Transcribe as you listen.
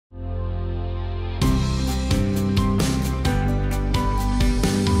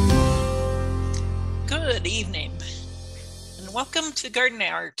and welcome to Garden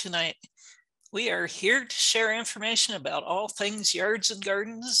Hour tonight. We are here to share information about all things yards and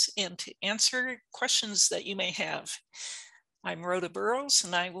gardens and to answer questions that you may have. I'm Rhoda Burrows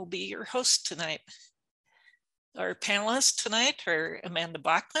and I will be your host tonight. Our panelists tonight are Amanda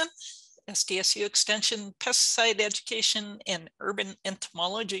Bachman, SDSU Extension Pesticide Education and Urban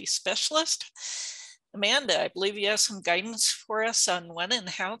Entomology Specialist. Amanda, I believe you have some guidance for us on when and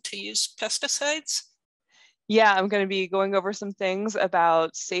how to use pesticides. Yeah, I'm going to be going over some things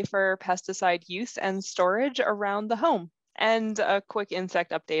about safer pesticide use and storage around the home and a quick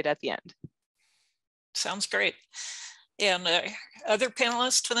insect update at the end. Sounds great. And other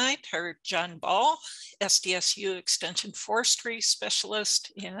panelists tonight are John Ball, SDSU Extension Forestry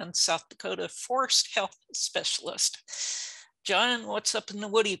Specialist and South Dakota Forest Health Specialist. John, what's up in the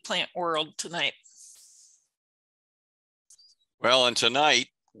woody plant world tonight? Well, and tonight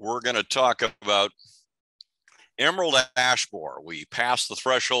we're going to talk about emerald ash borer. We passed the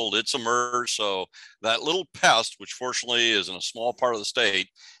threshold, it's emerged, so that little pest, which fortunately is in a small part of the state,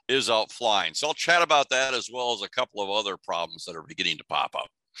 is out flying. So I'll chat about that as well as a couple of other problems that are beginning to pop up.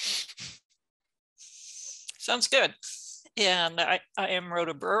 Sounds good. And I am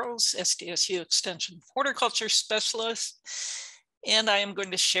Rhoda Burrows, SDSU Extension Horticulture Specialist, and I am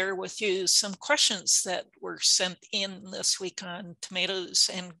going to share with you some questions that were sent in this week on tomatoes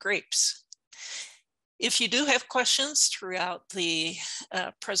and grapes. If you do have questions throughout the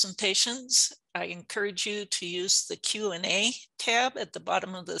presentations, I encourage you to use the Q&A tab at the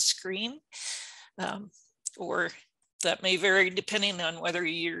bottom of the screen, or that may vary depending on whether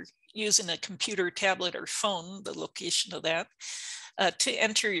you're using a computer, tablet, or phone, the location of that, to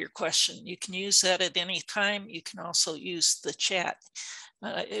enter your question. You can use that at any time. You can also use the chat.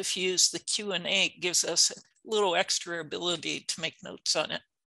 If you use the Q&A, it gives us a little extra ability to make notes on it.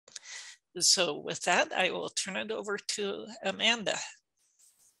 So with that, I will turn it over to Amanda.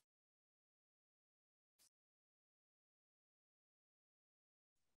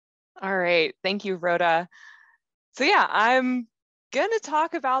 All right, thank you, Rhoda. So yeah, I'm going to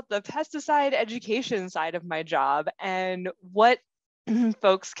talk about the pesticide education side of my job and what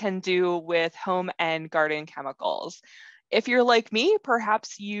folks can do with home and garden chemicals. If you're like me,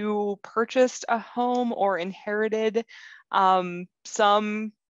 perhaps you purchased a home or inherited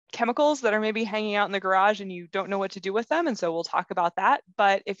some chemicals that are maybe hanging out in the garage and you don't know what to do with them. And so we'll talk about that.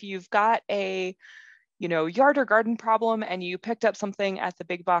 But if you've got a yard or garden problem and you picked up something at the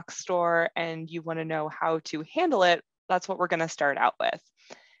big box store and you want to know how to handle it, that's what we're going to start out with.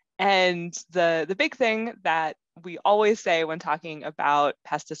 And the big thing that we always say when talking about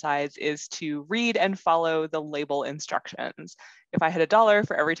pesticides is to read and follow the label instructions. If I had $1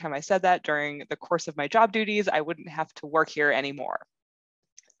 for every time I said that during the course of my job duties, I wouldn't have to work here anymore.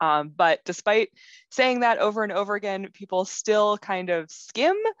 But despite saying that over and over again, people still kind of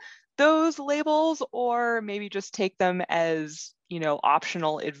skim those labels or maybe just take them as,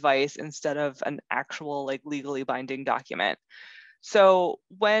 optional advice instead of an actual legally binding document. So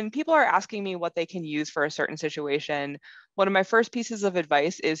when people are asking me what they can use for a certain situation, one of my first pieces of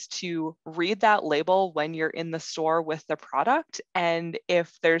advice is to read that label when you're in the store with the product. And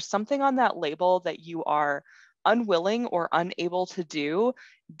if there's something on that label that you are unwilling or unable to do,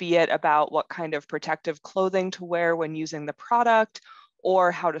 be it about what kind of protective clothing to wear when using the product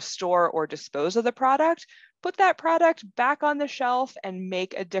or how to store or dispose of the product, put that product back on the shelf and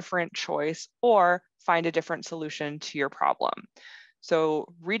make a different choice or find a different solution to your problem.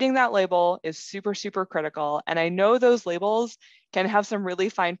 So reading that label is super, super critical. And I know those labels can have some really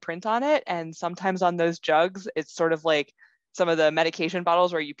fine print on it. And sometimes on those jugs, it's sort of like some of the medication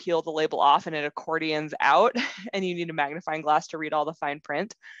bottles where you peel the label off and it accordions out and you need a magnifying glass to read all the fine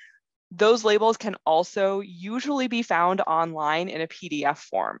print. Those labels can also usually be found online in a PDF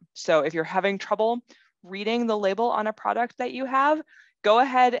form. So if you're having trouble reading the label on a product that you have, go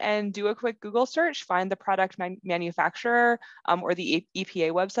ahead and do a quick Google search, find the product manufacturer or the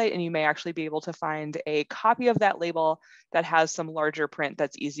EPA website, and you may actually be able to find a copy of that label that has some larger print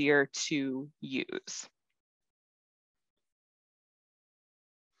that's easier to use.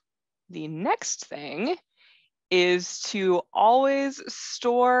 The next thing is to always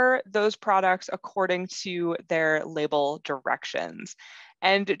store those products according to their label directions.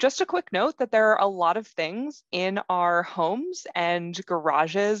 And just a quick note that there are a lot of things in our homes and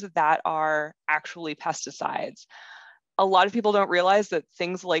garages that are actually pesticides. A lot of people don't realize that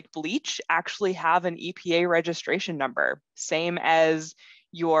things like bleach actually have an EPA registration number, same as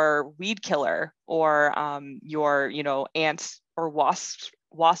your weed killer or your ant or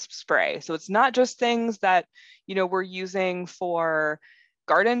wasp spray. So it's not just things that we're using for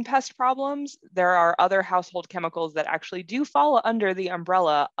garden pest problems, there are other household chemicals that actually do fall under the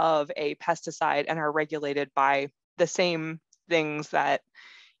umbrella of a pesticide and are regulated by the same things that,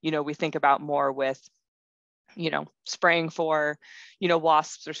 we think about more with, spraying for,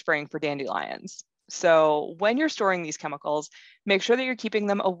 wasps or spraying for dandelions. So when you're storing these chemicals, make sure that you're keeping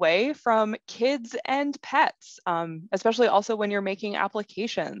them away from kids and pets, especially also when you're making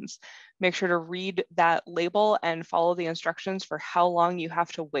applications. Make sure to read that label and follow the instructions for how long you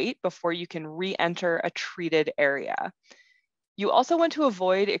have to wait before you can re-enter a treated area. You also want to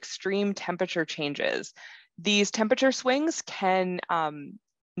avoid extreme temperature changes. These temperature swings can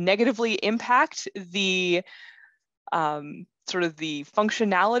negatively impact the sort of the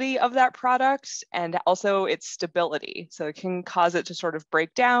functionality of that product and also its stability. So it can cause it to sort of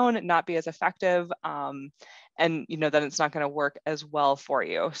break down, not be as effective, and then it's not going to work as well for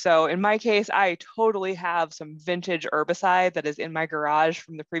you. So in my case, I totally have some vintage herbicide that is in my garage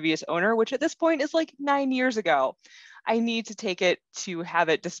from the previous owner, which at this point is like 9 years ago. I need to take it to have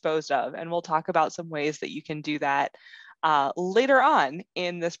it disposed of, and we'll talk about some ways that you can do that later on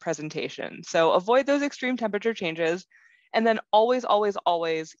in this presentation. So avoid those extreme temperature changes, and then always, always,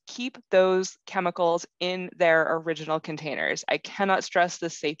 always keep those chemicals in their original containers. I cannot stress the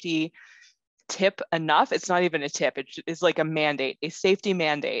safety tip enough. It's not even a tip, it's like a mandate, a safety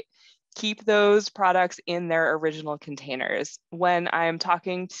mandate. Keep those products in their original containers. When I'm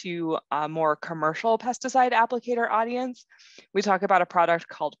talking to a more commercial pesticide applicator audience, we talk about a product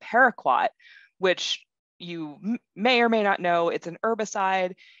called Paraquat, which you may or may not know. It's an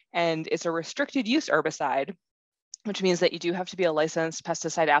herbicide and it's a restricted use herbicide, which means that you do have to be a licensed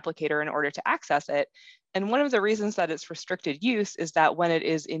pesticide applicator in order to access it. And one of the reasons that it's restricted use is that when it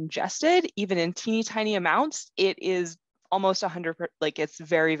is ingested, even in teeny tiny amounts, it is almost 100%, like it's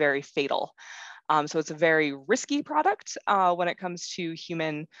very, very fatal. So it's a very risky product when it comes to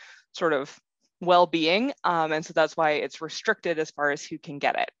human sort of well-being. And so that's why it's restricted as far as who can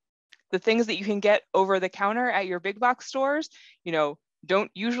get it. The things that you can get over the counter at your big box stores,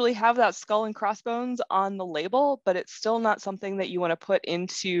 don't usually have that skull and crossbones on the label, but it's still not something that you want to put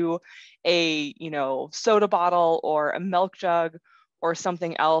into a, soda bottle or a milk jug or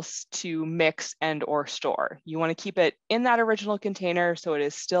something else to mix and or store. You want to keep it in that original container so it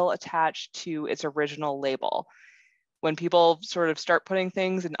is still attached to its original label. When people sort of start putting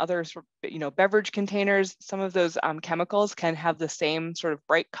things in other, beverage containers, some of those chemicals can have the same sort of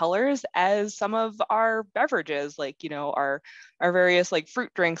bright colors as some of our beverages, like, our various like fruit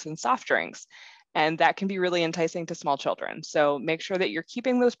drinks and soft drinks. And that can be really enticing to small children. So make sure that you're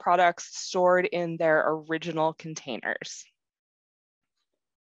keeping those products stored in their original containers.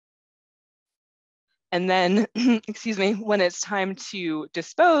 And then, excuse me, when it's time to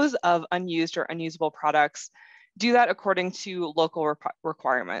dispose of unused or unusable products, do that according to local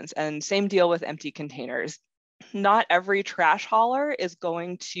requirements, and same deal with empty containers. Not every trash hauler is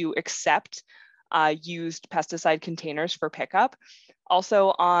going to accept used pesticide containers for pickup.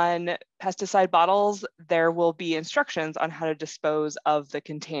 Also on pesticide bottles, there will be instructions on how to dispose of the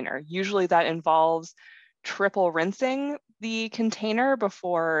container. Usually that involves triple rinsing the container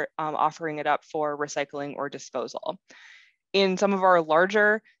before offering it up for recycling or disposal. In some of our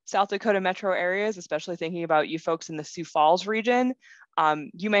larger South Dakota metro areas, especially thinking about you folks in the Sioux Falls region,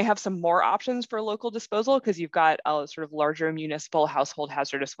 you may have some more options for local disposal because you've got a sort of larger municipal household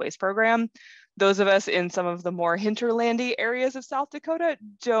hazardous waste program. Those of us in some of the more hinterlandy areas of South Dakota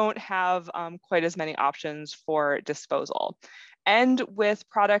don't have quite as many options for disposal. And with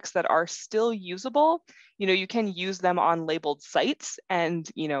products that are still usable, you can use them on labeled sites and,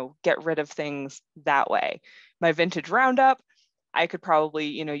 get rid of things that way. My vintage Roundup, I could probably,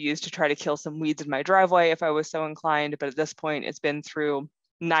 use to try to kill some weeds in my driveway if I was so inclined. But at this point, it's been through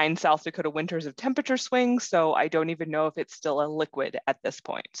 9 South Dakota winters of temperature swings, so I don't even know if it's still a liquid at this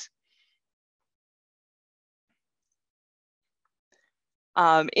point.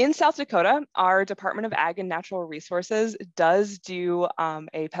 In South Dakota, our Department of Ag and Natural Resources does do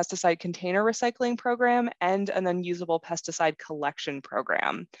a pesticide container recycling program and an unusable pesticide collection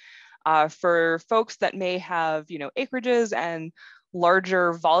program. For folks that may have, acreages and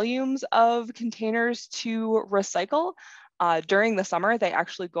larger volumes of containers to recycle, during the summer, they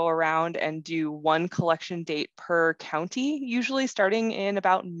actually go around and do one collection date per county, usually starting in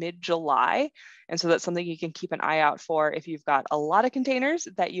about mid-July. And so that's something you can keep an eye out for if you've got a lot of containers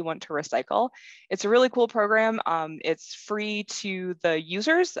that you want to recycle. It's a really cool program. It's free to the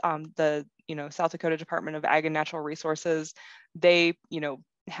users. The South Dakota Department of Ag and Natural Resources, they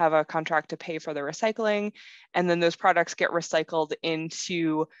have a contract to pay for the recycling, and then those products get recycled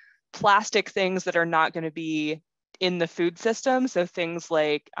into plastic things that are not going to be in the food system. So things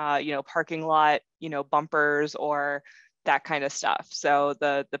like, parking lot, bumpers or that kind of stuff. So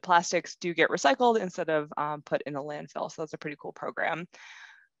the plastics do get recycled instead of put in a landfill. So that's a pretty cool program.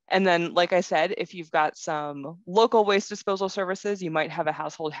 And then, like I said, if you've got some local waste disposal services, you might have a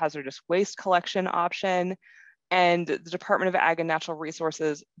household hazardous waste collection option. And the Department of Ag and Natural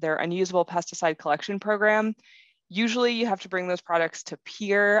Resources, their unusable pesticide collection program, usually you have to bring those products to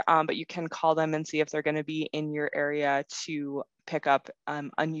Peer, but you can call them and see if they're going to be in your area to pick up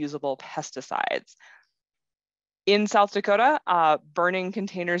unusable pesticides. In South Dakota, burning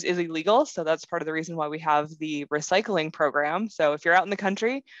containers is illegal. So that's part of the reason why we have the recycling program. So if you're out in the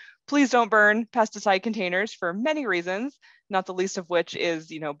country, please don't burn pesticide containers for many reasons, not the least of which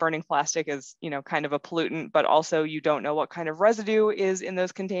is, burning plastic is, kind of a pollutant, but also you don't know what kind of residue is in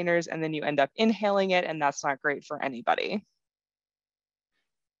those containers, and then you end up inhaling it, and that's not great for anybody.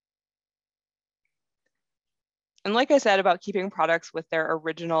 And like I said about keeping products with their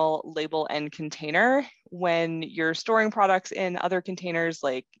original label and container, when you're storing products in other containers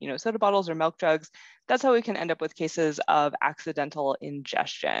like, soda bottles or milk jugs, that's how we can end up with cases of accidental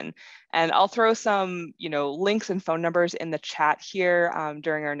ingestion. And I'll throw some, links and phone numbers in the chat here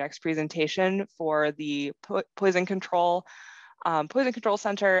during our next presentation for the Poison Control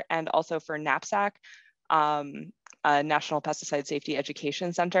Center and also for NAPSAC. A National Pesticide Safety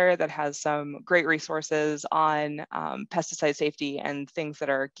Education Center that has some great resources on pesticide safety and things that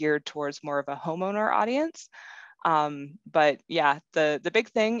are geared towards more of a homeowner audience. But yeah, the big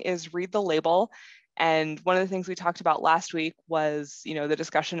thing is read the label. And one of the things we talked about last week was, the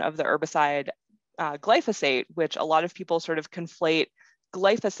discussion of the herbicide glyphosate, which a lot of people sort of conflate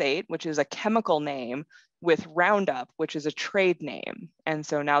glyphosate, which is a chemical name, with Roundup, which is a trade name. And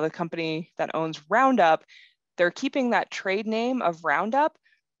so now the company that owns Roundup, they're keeping that trade name of Roundup,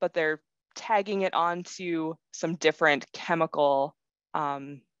 but they're tagging it onto some different chemical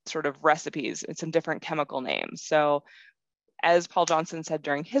sort of recipes and some different chemical names. So as Paul Johnson said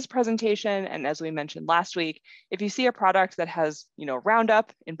during his presentation, and as we mentioned last week, if you see a product that has,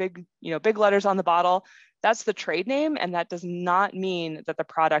 Roundup in big letters on the bottle, that's the trade name, and that does not mean that the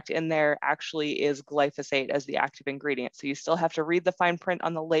product in there actually is glyphosate as the active ingredient. So you still have to read the fine print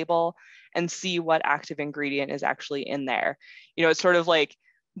on the label and see what active ingredient is actually in there. It's sort of like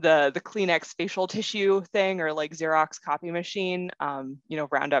the Kleenex facial tissue thing or like Xerox copy machine.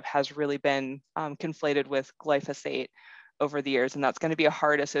 Roundup has really been conflated with glyphosate over the years, and that's going to be a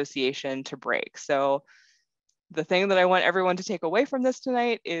hard association to break. So the thing that I want everyone to take away from this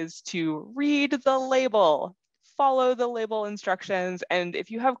tonight is to read the label, follow the label instructions. And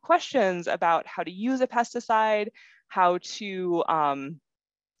if you have questions about how to use a pesticide, how to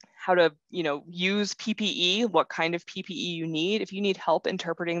use PPE, what kind of PPE you need, if you need help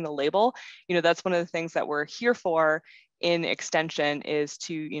interpreting the label, that's one of the things that we're here for in Extension, is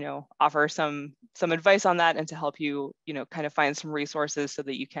to, offer some advice on that and to help you, kind of find some resources so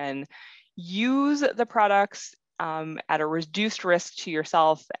that you can use the products at a reduced risk to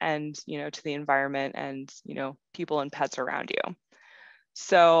yourself and, to the environment and, people and pets around you.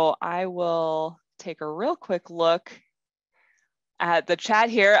 So I will take a real quick look at the chat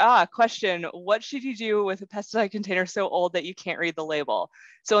here. Question, what should you do with a pesticide container so old that you can't read the label?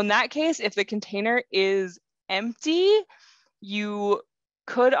 So in that case, if the container is empty, you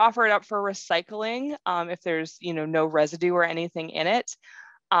could offer it up for recycling if there's, no residue or anything in it.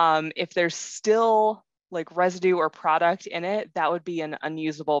 If there's still like residue or product in it, that would be an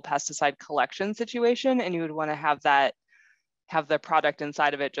unusable pesticide collection situation. And you would want to have the product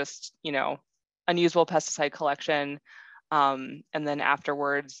inside of it, just, unusable pesticide collection. And then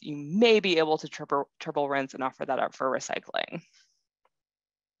afterwards, you may be able to triple rinse and offer that up for recycling.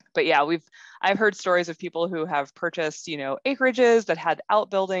 But yeah, I've heard stories of people who have purchased, acreages that had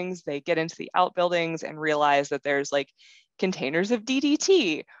outbuildings. They get into the outbuildings and realize that there's like containers of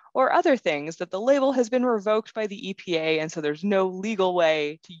DDT or other things, that the label has been revoked by the EPA. And so there's no legal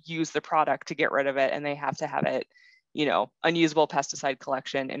way to use the product to get rid of it. And they have to have it, unusable pesticide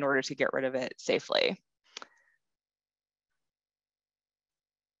collection in order to get rid of it safely.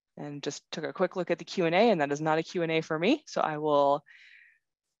 And just took a quick look at the Q&A, and that is not a Q&A for me. So I will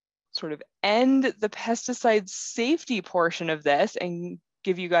sort of end the pesticide safety portion of this and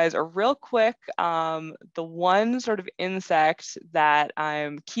give you guys a real quick, the one sort of insect that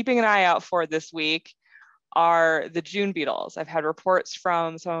I'm keeping an eye out for this week are the June beetles. I've had reports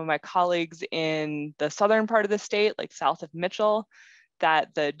from some of my colleagues in the southern part of the state, like south of Mitchell,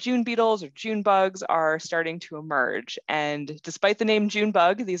 that the June beetles or June bugs are starting to emerge. And despite the name June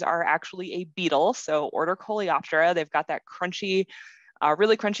bug, these are actually a beetle. So order Coleoptera. They've got that crunchy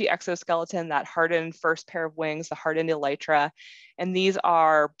really crunchy exoskeleton, that hardened first pair of wings, the hardened elytra. And these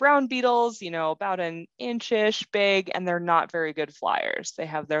are brown beetles, about an inch-ish big, and they're not very good flyers. They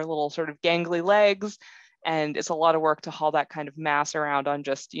have their little sort of gangly legs, and it's a lot of work to haul that kind of mass around on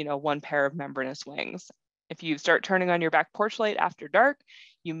just, one pair of membranous wings. If you start turning on your back porch light after dark,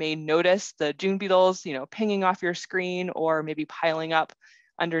 you may notice the June beetles, pinging off your screen or maybe piling up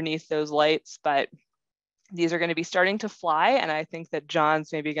underneath those lights. But these are going to be starting to fly, and I think that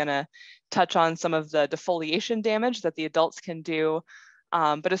John's maybe going to touch on some of the defoliation damage that the adults can do.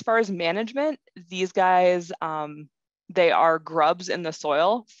 But as far as management, these guys, they are grubs in the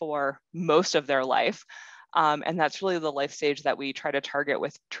soil for most of their life. And that's really the life stage that we try to target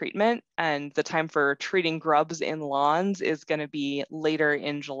with treatment. And the time for treating grubs in lawns is going to be later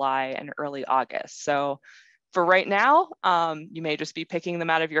in July and early August. So for right now, you may just be picking them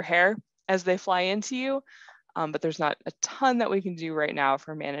out of your hair as they fly into you. But there's not a ton that we can do right now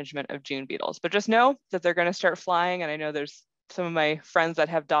for management of June beetles. But just know that they're going to start flying. And I know there's some of my friends that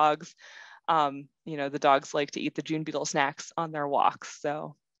have dogs. The dogs like to eat the June beetle snacks on their walks.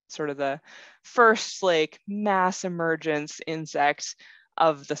 So sort of the first mass emergence insect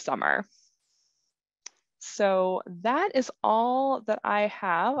of the summer. So that is all that I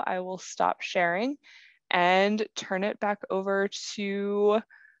have. I will stop sharing and turn it back over to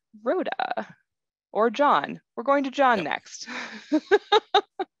Rhoda or John. We're going to John next.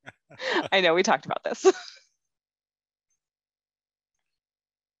 I know we talked about this.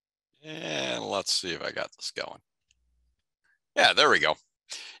 And let's see if I got this going. Yeah, there we go.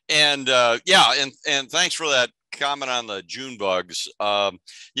 And and thanks for that comment on the June bugs. I'm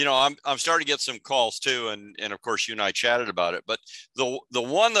starting to get some calls too, and of course you and I chatted about it. But the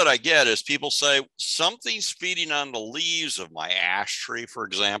one that I get is people say something's feeding on the leaves of my ash tree, for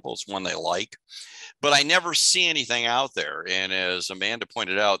example. It's one they like, but I never see anything out there. And as Amanda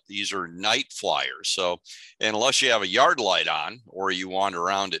pointed out, these are night flyers. So unless you have a yard light on or you wander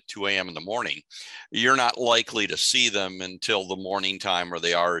around at 2 a.m. in the morning, you're not likely to see them until the morning time where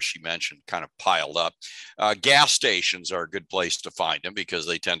they are, as she mentioned, kind of piled up. Gas stations are a good place to find them because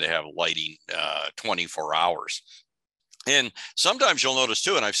they tend to have lighting 24 hours. And sometimes you'll notice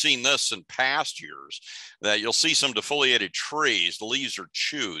too, and I've seen this in past years, that you'll see some defoliated trees. The leaves are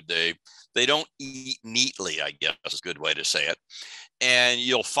chewed. They don't eat neatly, I guess is a good way to say it. And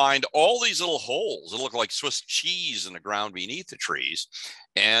you'll find all these little holes that look like Swiss cheese in the ground beneath the trees.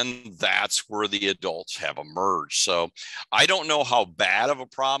 And that's where the adults have emerged. So I don't know how bad of a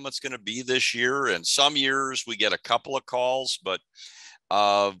problem it's going to be this year. And some years we get a couple of calls, but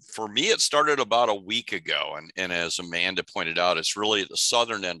for me, it started about a week ago. And as Amanda pointed out, it's really at the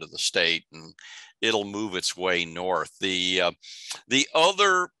southern end of the state, and it'll move its way north. The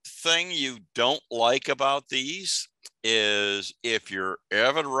other thing you don't like about these is if you're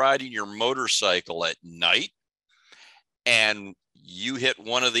ever riding your motorcycle at night and you hit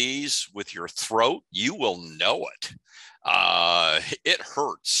one of these with your throat, you will know it. It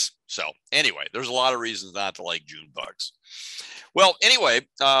hurts. So anyway, there's a lot of reasons not to like June bugs. Well, anyway,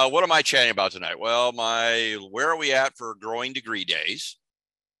 what am I chatting about tonight? Well, where are we at for growing degree days?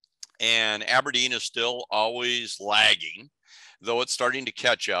 And Aberdeen is still always lagging, though it's starting to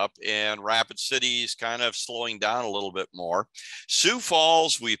catch up, and Rapid City is kind of slowing down a little bit more. Sioux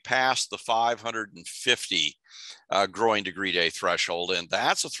Falls, we passed the 550 growing degree day threshold, and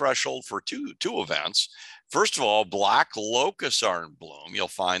that's a threshold for two events. First of all, black locusts are in bloom. You'll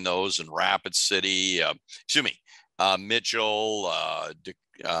find those in Rapid City, Mitchell,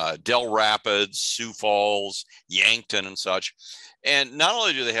 Del Rapids, Sioux Falls, Yankton, and such. And not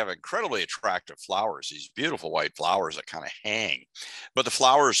only do they have incredibly attractive flowers, these beautiful white flowers that kind of hang, but the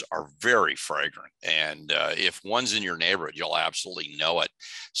flowers are very fragrant. And if one's in your neighborhood, you'll absolutely know it.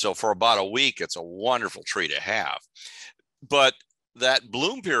 So for about a week, it's a wonderful tree to have. But that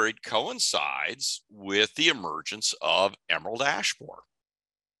bloom period coincides with the emergence of emerald ash borer.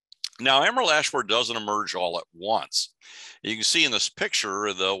 Now, emerald ash borer doesn't emerge all at once. You can see in this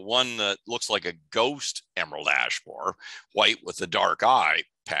picture, the one that looks like a ghost emerald ash borer, white with the dark eye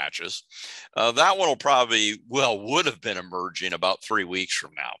patches. That one will probably, would have been emerging about 3 weeks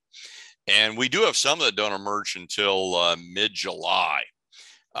from now. And we do have some that don't emerge until mid-July.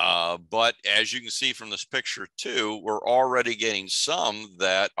 But as you can see from this picture too, we're already getting some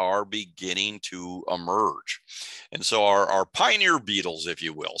that are beginning to emerge. And so our pioneer beetles, if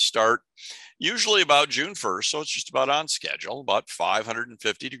you will, start usually about June 1st. So it's just about on schedule, about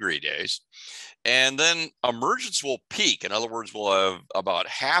 550 degree days. And then emergence will peak. In other words, we'll have about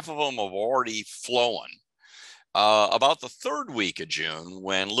half of them have already flown about the third week of June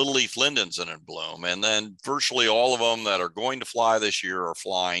when little leaf lindens are in bloom. And then virtually all of them that are going to fly this year are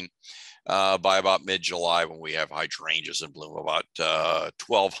flying by about mid-July when we have hydrangeas in bloom, about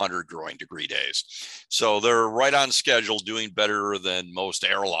 1,200 growing degree days. So they're right on schedule, doing better than most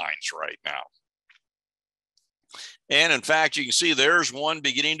airlines right now. And in fact, you can see there's one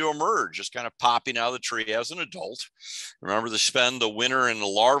beginning to emerge, just kind of popping out of the tree as an adult. Remember, they spend the winter in the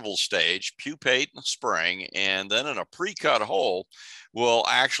larval stage, pupate in the spring, and then in a pre-cut hole will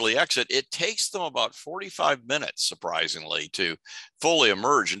actually exit. It takes them about 45 minutes, surprisingly, to fully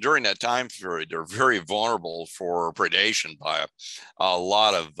emerge. And during that time period, they're very vulnerable for predation by a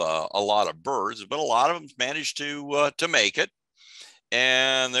lot of birds, but a lot of them manage to make it.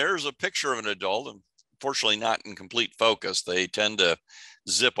 And there's a picture of an adult, and fortunately not in complete focus. They tend to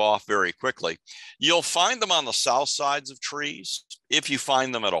zip off very quickly. You'll find them on the south sides of trees, if you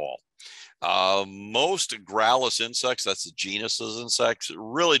find them at all. Most growlous insects, that's the genus of insects,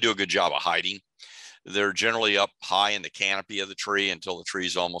 really do a good job of hiding. They're generally up high in the canopy of the tree until the tree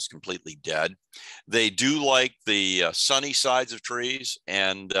is almost completely dead. They do like the sunny sides of trees.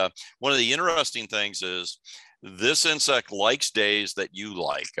 And one of the interesting things is this insect likes days that you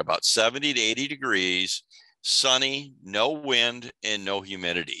like, about 70 to 80 degrees, sunny, no wind, and no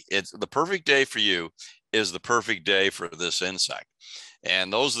humidity. It's the perfect day for you is the perfect day for this insect.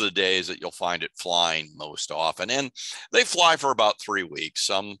 And those are the days that you'll find it flying most often. And they fly for about 3 weeks,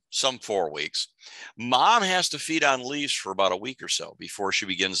 some 4 weeks. Mom has to feed on leaves for about a week or so before she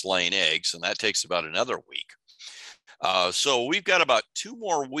begins laying eggs, and that takes about another week. So we've got about 2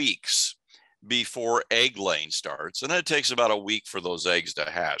 more weeks before egg laying starts, and it takes about a week for those eggs to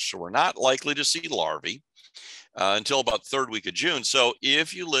hatch. So we're not likely to see larvae until about third week of June. So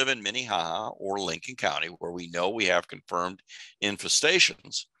if you live in Minnehaha or Lincoln County, where we know we have confirmed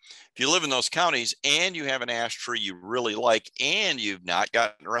infestations, if you live in those counties and you have an ash tree you really like and you've not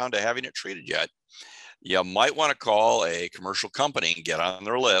gotten around to having it treated yet, you might want to call a commercial company and get on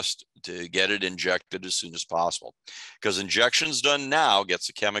their list to get it injected as soon as possible. Because injections done now gets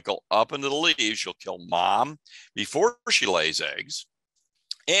the chemical up into the leaves. You'll kill mom before she lays eggs.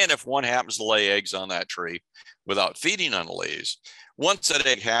 And if one happens to lay eggs on that tree without feeding on the leaves, once that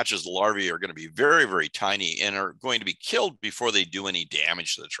egg hatches, the larvae are going to be very, very tiny and are going to be killed before they do any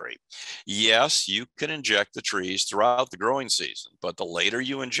damage to the tree. Yes, you can inject the trees throughout the growing season, but the later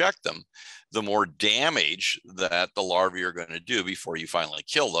you inject them, the more damage that the larvae are going to do before you finally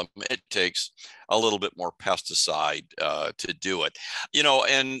kill them. It takes a little bit more pesticide to do it. You know,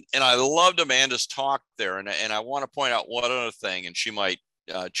 and I loved Amanda's talk there, and I want to point out one other thing, and she might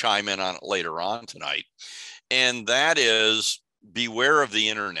chime in on it later on tonight, and that is beware of the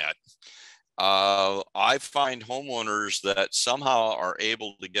internet. I find homeowners that somehow are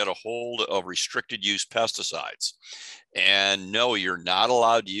able to get a hold of restricted use pesticides. And no, you're not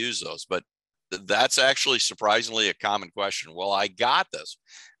allowed to use those, but that's actually surprisingly a common question. Well, I got this.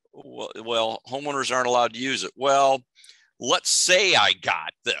 Well, homeowners aren't allowed to use it. Well, let's say I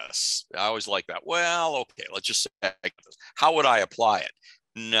got this. I always like that. Well, okay, let's just say I got this. How would I apply it?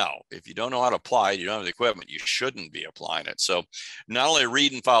 No, if you don't know how to apply it, you don't have the equipment, you shouldn't be applying it. So not only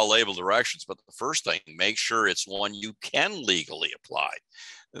read and follow label directions, but the first thing, make sure it's one you can legally apply,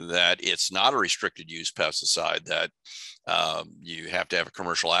 that it's not a restricted use pesticide, that you have to have a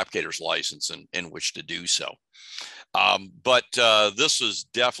commercial applicator's license in which to do so. But this is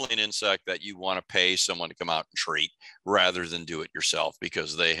definitely an insect that you want to pay someone to come out and treat rather than do it yourself,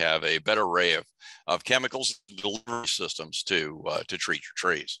 because they have a better array of chemicals and delivery systems to treat your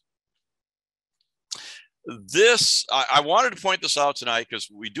trees. This, I wanted to point this out tonight because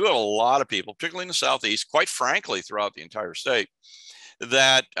we do have a lot of people, particularly in the Southeast, quite frankly, throughout the entire state,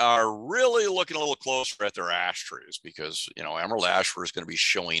 that are really looking a little closer at their ash trees, because, you know, emerald ash fir is going to be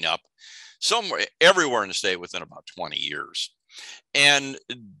showing up somewhere, everywhere in the state within about 20 years. And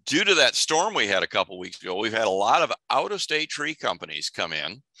due to that storm we had a couple of weeks ago, we've had a lot of out-of-state tree companies come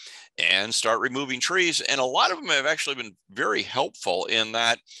in and start removing trees. And a lot of them have actually been very helpful in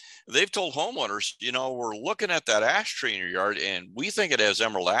that they've told homeowners, you know, we're looking at that ash tree in your yard and we think it has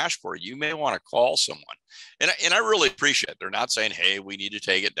emerald ash borer. You may want to call someone. And I really appreciate it. They're not saying, hey, we need to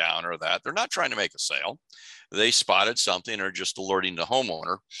take it down or that. They're not trying to make a sale. They spotted something or just alerting the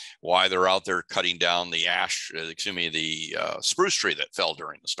homeowner why they're out there cutting down the spruce tree that fell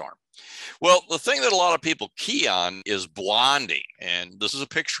during the storm. Well, the thing that a lot of people key on is blonding. And this is a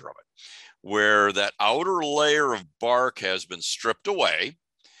picture of it, where that outer layer of bark has been stripped away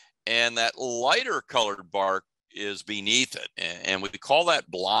and that lighter colored bark is beneath it. And we call that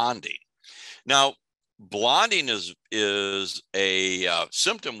blonding. Now, blonding is a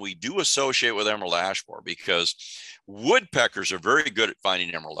symptom we do associate with emerald ash borer because woodpeckers are very good at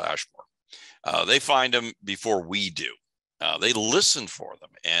finding emerald ash borer. They find them before we do. They listen for them,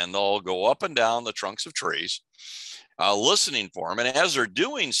 and they'll go up and down the trunks of trees listening for them. And as they're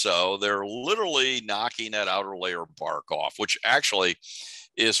doing so, they're literally knocking that outer layer of bark off, which actually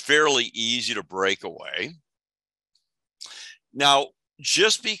is fairly easy to break away. Now,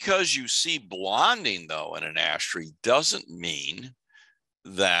 just because you see blonding, though, in an ash tree doesn't mean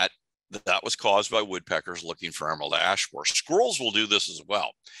that that was caused by woodpeckers looking for emerald ash borer. Squirrels will do this as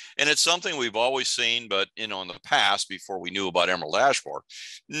well. And it's something we've always seen, but in the past, before we knew about emerald ash borer,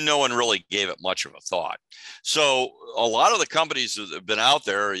 no one really gave it much of a thought. So a lot of the companies that have been out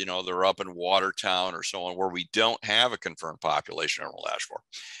there, they're up in Watertown or so on, where we don't have a confirmed population of emerald ash borer.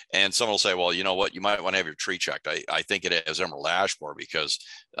 And someone will say, well, you know what, you might want to have your tree checked. I think it has emerald ash borer because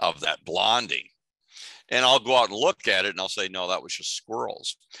of that blonding. And I'll go out and look at it and I'll say, no, that was just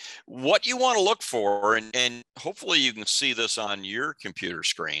squirrels. What you want to look for, and hopefully you can see this on your computer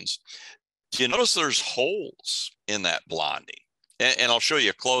screens, you notice there's holes in that blonding. And I'll show you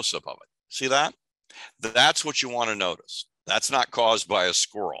a close-up of it. See that? That's what you want to notice. That's not caused by a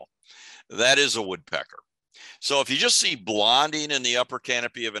squirrel. That is a woodpecker. So if you just see blonding in the upper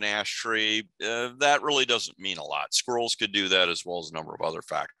canopy of an ash tree, that really doesn't mean a lot. Squirrels could do that as well as a number of other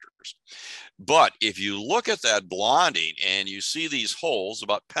factors. But if you look at that blonding and you see these holes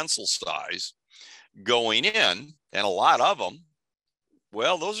about pencil size going in, and a lot of them,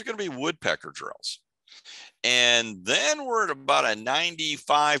 well, those are going to be woodpecker drills. And then we're at about a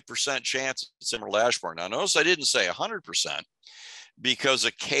 95% chance it's emerald ash borer. Now, notice I didn't say 100%, because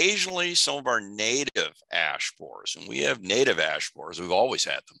occasionally some of our native ash borers, and we have native ash borers, we've always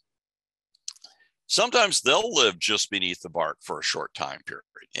had them, sometimes they'll live just beneath the bark for a short time period.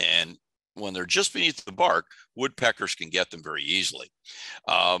 And when they're just beneath the bark, woodpeckers can get them very easily.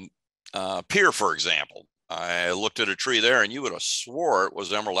 Pier, for example, I looked at a tree there and you would have swore it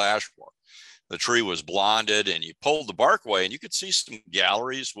was emerald ash borer. The tree was blonded, and you pulled the bark away and you could see some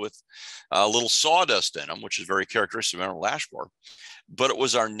galleries with a little sawdust in them, which is very characteristic of emerald ash borer. But it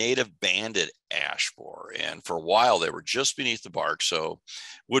was our native banded ash borer. And for a while, they were just beneath the bark. So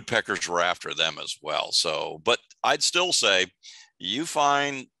woodpeckers were after them as well. So, but I'd still say you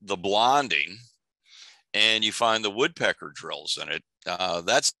find the blonding and you find the woodpecker drills in it.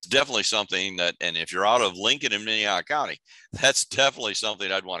 That's definitely something that, and if you're out of Lincoln and Minnehaha County, that's definitely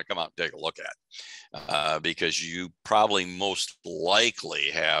something I'd want to come out and take a look at, because you probably most likely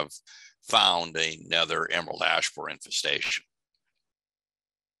have found another emerald ash borer infestation.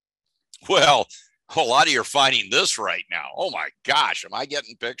 Well, a lot of you are finding this right now. Oh my gosh, am I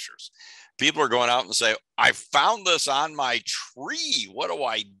getting pictures? People are going out and say, I found this on my tree. What do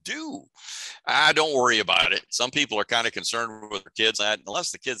I do? Don't worry about it. Some people are kind of concerned with their kids, that unless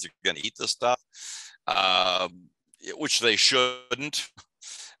the kids are going to eat this stuff, which they shouldn't.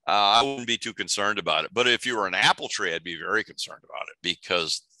 I wouldn't be too concerned about it. But if you were an apple tree, I'd be very concerned about it,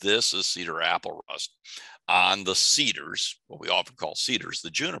 because this is cedar apple rust on the cedars, what we often call cedars,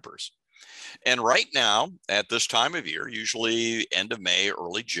 the junipers. And right now, at this time of year, usually end of May,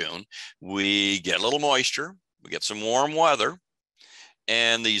 early June, we get a little moisture, we get some warm weather,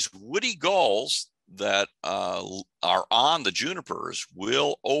 and these woody galls that are on the junipers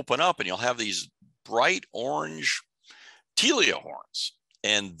will open up, and you'll have these bright orange teleohorns.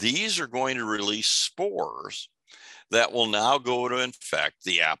 And these are going to release spores that will now go to infect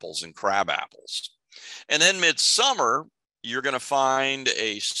the apples and crab apples. And then midsummer, you're going to find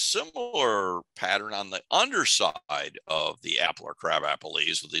a similar pattern on the underside of the apple or crab apple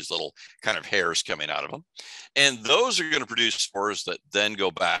leaves, with these little kind of hairs coming out of them. And those are going to produce spores that then go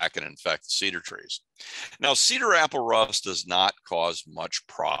back and infect the cedar trees. Now, cedar apple rust does not cause much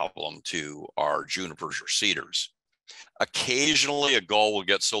problem to our junipers or cedars. Occasionally, a gall will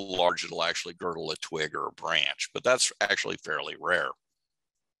get so large it'll actually girdle a twig or a branch, but that's actually fairly rare.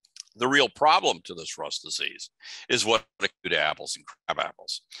 The real problem to this rust disease is what it can do to apples and crab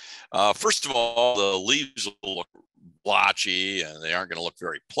apples. First of all, the leaves will look blotchy and they aren't going to look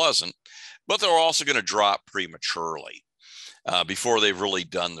very pleasant, but they're also going to drop prematurely before they've really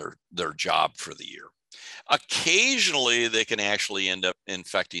done their job for the year. Occasionally, they can actually end up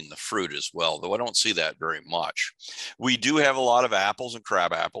infecting the fruit as well, though I don't see that very much. We do have a lot of apples and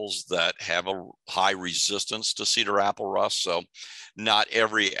crab apples that have a high resistance to cedar apple rust, so not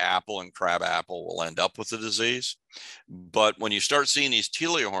every apple and crab apple will end up with the disease. But when you start seeing these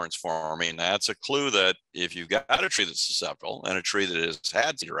teleohorns forming, that's a clue that if you've got a tree that's susceptible and a tree that has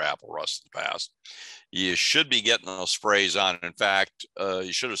had cedar apple rust in the past, you should be getting those sprays on. In fact,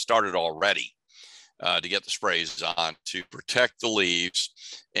 you should have started already. to get the sprays on to protect the leaves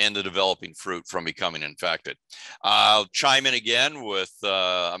and the developing fruit from becoming infected. I'll chime in again with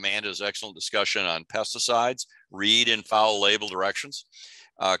Amanda's excellent discussion on pesticides, read and follow label directions.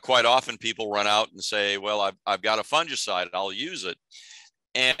 Quite often people run out and say, well, I've got a fungicide, I'll use it.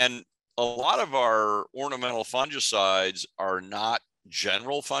 And a lot of our ornamental fungicides are not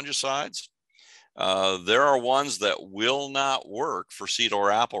general fungicides. There are ones that will not work for seed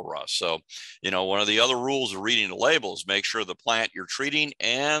or apple rust. So, one of the other rules of reading the label is make sure the plant you're treating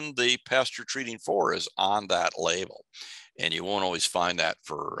and the pest you're treating for is on that label. And you won't always find that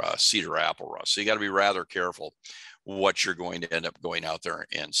for seed or apple rust. So you got to be rather careful what you're going to end up going out there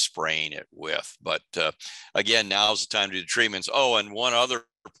and spraying it with. But again, now's the time to do the treatments. Oh, and one other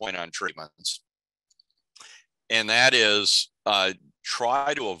point on treatments, and that is avoid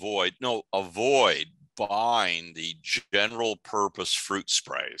buying the general purpose fruit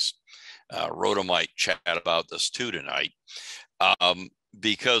sprays. Rhoda might chat about this too tonight,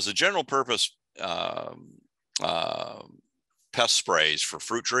 because the general purpose pest sprays for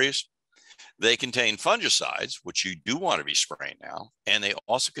fruit trees, they contain fungicides, which you do want to be spraying now, and they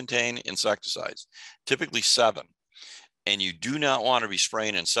also contain insecticides, typically 7. And you do not want to be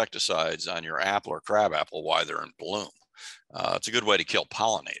spraying insecticides on your apple or crabapple while they're in bloom. It's a good way to kill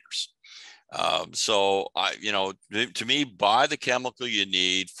pollinators. So, to me, buy the chemical you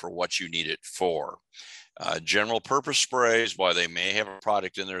need for what you need it for. General purpose sprays, while they may have a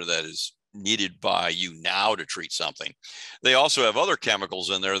product in there that is needed by you now to treat something, they also have other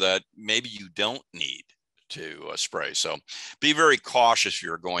chemicals in there that maybe you don't need to spray. So be very cautious if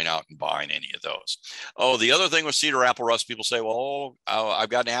you're going out and buying any of those. Oh, the other thing with cedar apple rust, people say, well, I've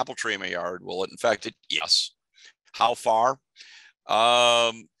got an apple tree in my yard. Will it infect it? Yes. How far?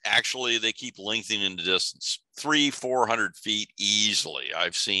 Actually, they keep lengthening the distance, 300-400 feet easily.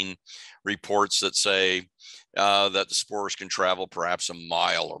 I've seen reports that say that the spores can travel perhaps a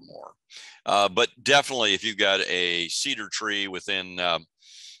mile or more. But definitely, if you've got a cedar tree within,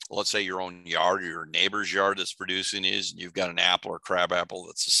 let's say, your own yard or your neighbor's yard that's producing these, and you've got an apple or crabapple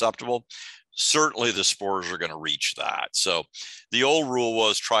that's susceptible, certainly the spores are going to reach that. So the old rule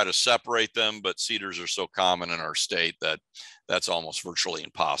was try to separate them, but cedars are so common in our state that that's almost virtually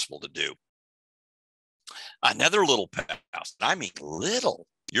impossible to do. Another little pest, I mean little,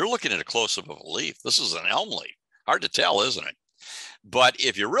 you're looking at a close-up of a leaf. This is an elm leaf. Hard to tell, isn't it? But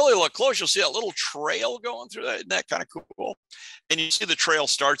if you really look close, you'll see that little trail going through that. Isn't that kind of cool? And you see the trail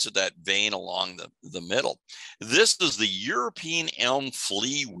starts at that vein along the middle. This is the European elm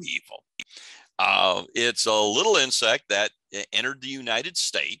flea weevil. It's a little insect that entered the United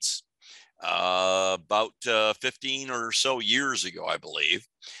States about 15 or so years ago, I believe.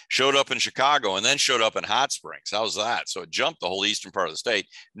 Showed up in Chicago and then showed up in Hot Springs. How's that? So it jumped the whole eastern part of the state.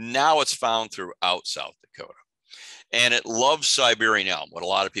 Now it's found throughout South Dakota. And it loves Siberian elm, what a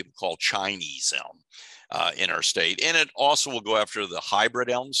lot of people call Chinese elm in our state. And it also will go after the hybrid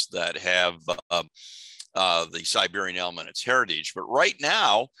elms that have the Siberian elm in its heritage. But right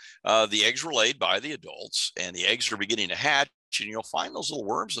now, the eggs were laid by the adults and the eggs are beginning to hatch, and you'll find those little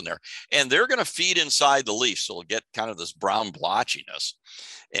worms in there. And they're going to feed inside the leaf. So it'll get kind of this brown blotchiness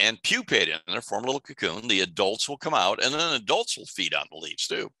and pupate in there, form a little cocoon. The adults will come out, and then adults will feed on the leaves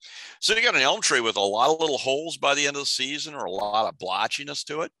too. So you got an elm tree with a lot of little holes by the end of the season or a lot of blotchiness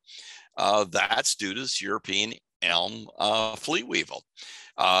to it. That's due to this European elm flea weevil.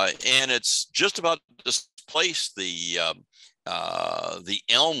 And it's just about to displace the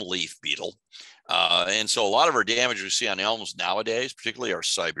elm leaf beetle. And so a lot of our damage we see on elms nowadays, particularly our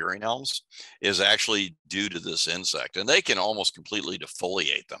Siberian elms, is actually due to this insect. And they can almost completely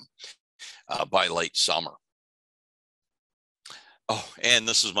defoliate them by late summer. Oh, and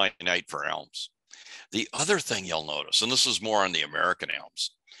this is my night for elms. The other thing you'll notice, and this is more on the American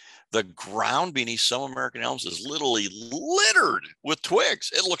elms, the ground beneath some American elms is literally littered with twigs.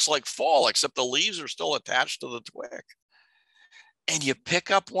 It looks like fall, except the leaves are still attached to the twig. And you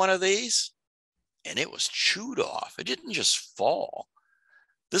pick up one of these, and it was chewed off. It didn't just fall.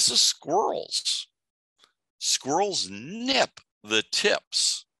 This is squirrels. Squirrels nip the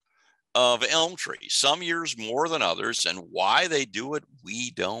tips of elm trees, some years more than others, and why they do it,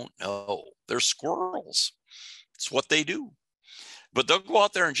 we don't know. They're squirrels. It's what they do. But they'll go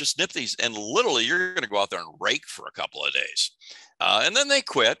out there and just nip these, and literally you're going to go out there and rake for a couple of days. And then they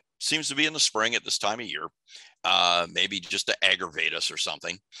quit. Seems to be in the spring at this time of year. Maybe just to aggravate us or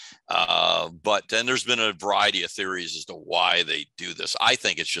something. But then there's been a variety of theories as to why they do this. I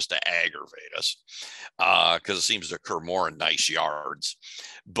think it's just to aggravate us because it seems to occur more in nice yards.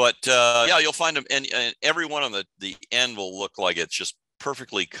 But yeah, you'll find them, and every one on the end will look like it's just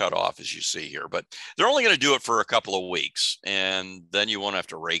perfectly cut off as you see here, but they're only going to do it for a couple of weeks and then you won't have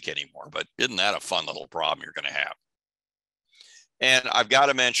to rake anymore. But isn't that a fun little problem you're going to have? And I've got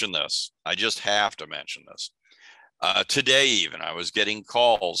to mention this. I just have to mention this. Today, even, I was getting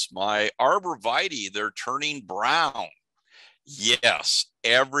calls. My arborvitae, they're turning brown. Yes,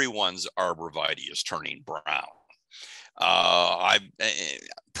 everyone's arborvitae is turning brown.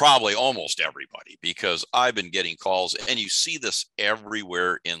 Probably almost everybody, because I've been getting calls, and you see this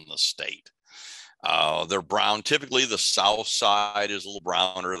everywhere in the state. They're brown. Typically, the south side is a little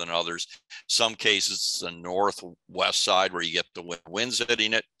browner than others. Some cases, the northwest side where you get the winds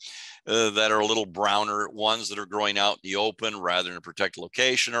hitting it that are a little browner. Ones that are growing out in the open rather than a protected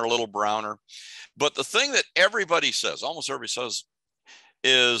location are a little browner. But the thing that everybody says, almost everybody says,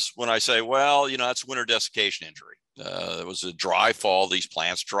 is when I say, well, you know, that's winter desiccation injury. It was a dry fall. These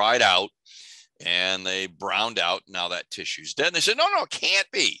plants dried out and they browned out. Now that tissue's dead. And they said, no, it can't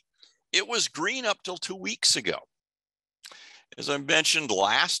be. It was green up till 2 weeks ago. As I mentioned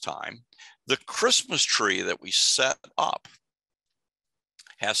last time, the Christmas tree that we set up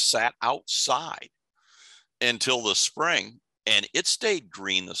has sat outside until the spring, and it stayed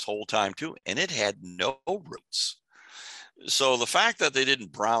green this whole time too, and it had no roots. So the fact that they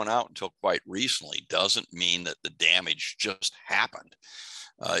didn't brown out until quite recently doesn't mean that the damage just happened.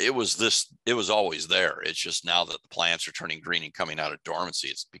 It was always there. It's just now that the plants are turning green and coming out of dormancy,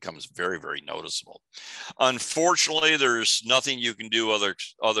 it becomes very, very noticeable. Unfortunately, there's nothing you can do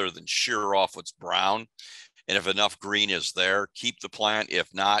other than shear off what's brown. And if enough green is there, keep the plant.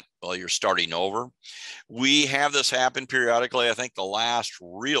 If not, well, you're starting over. We have this happen periodically. I think the last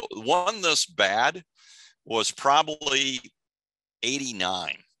real one this bad was probably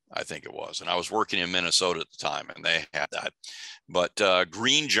 89. I think it was. And I was working in Minnesota at the time, and they had that. But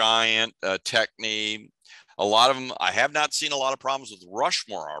Green Giant, Techne, a lot of them, I have not seen a lot of problems with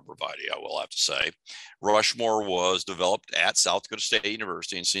Rushmore arborvitae, I will have to say. Rushmore was developed at South Dakota State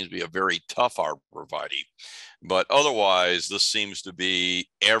University and seems to be a very tough arborvitae. But otherwise, this seems to be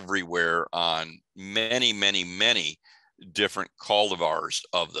everywhere on many, many, many different cultivars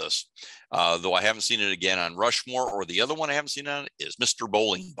of this. Though I haven't seen it again on Rushmore, or the other one I haven't seen on it is Mr.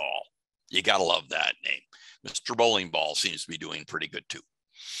 Bowling Ball. You got to love that name. Mr. Bowling Ball seems to be doing pretty good too.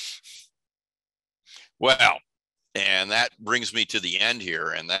 Well, and that brings me to the end here,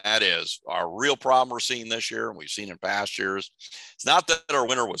 and that is our real problem we're seeing this year, and we've seen in past years. It's not that our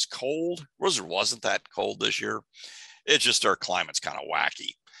winter was cold. It wasn't that cold this year. It's just our climate's kind of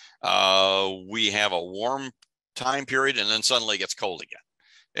wacky. We have a warm time period, and then suddenly it gets cold again.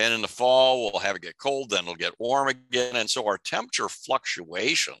 And in the fall, we'll have it get cold, then it'll get warm again. And so our temperature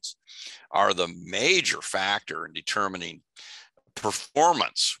fluctuations are the major factor in determining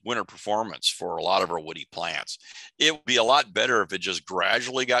performance, winter performance for a lot of our woody plants. It would be a lot better if it just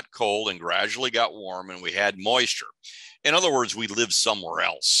gradually got cold and gradually got warm and we had moisture. In other words, we live somewhere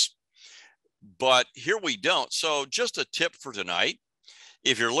else. But here we don't. So just a tip for tonight,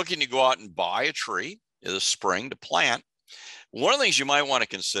 if you're looking to go out and buy a tree this spring to plant, one of the things you might want to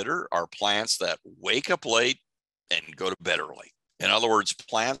consider are plants that wake up late and go to bed early. In other words,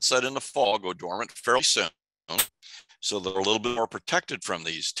 plants that in the fall go dormant fairly soon, so they're a little bit more protected from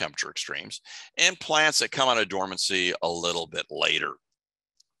these temperature extremes, and plants that come out of dormancy a little bit later.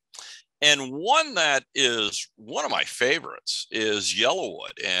 And one that is one of my favorites is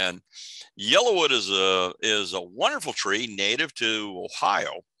yellowwood. And yellowwood is a wonderful tree native to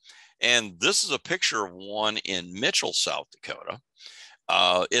Ohio. And this is a picture of one in Mitchell, South Dakota.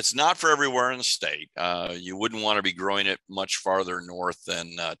 It's not for everywhere in the state. You wouldn't want to be growing it much farther north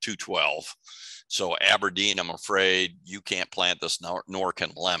than 212. So Aberdeen, I'm afraid you can't plant this, nor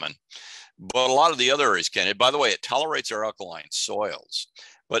can lemon. But a lot of the other areas can. By the way, it tolerates our alkaline soils.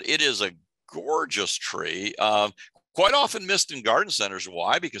 But it is a gorgeous tree. Quite often missed in garden centers.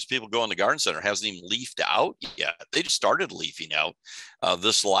 Why? Because people go in the garden center, hasn't even leafed out yet. They just started leafing out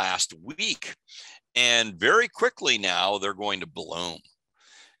this last week. And very quickly now they're going to bloom.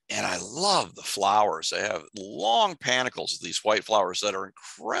 And I love the flowers. They have long panicles of these white flowers that are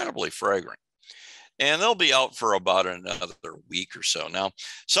incredibly fragrant. And they'll be out for about another week or so. Now,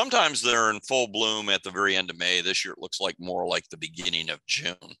 sometimes they're in full bloom at the very end of May. This year, it looks like more like the beginning of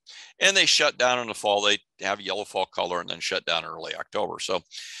June. And they shut down in the fall. They have yellow fall color and then shut down in early October. So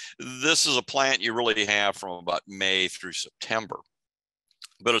this is a plant you really have from about May through September.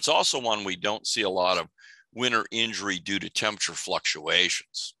 But it's also one we don't see a lot of winter injury due to temperature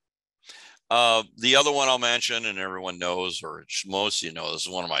fluctuations. The other one I'll mention, and everyone knows, or most of you know, this is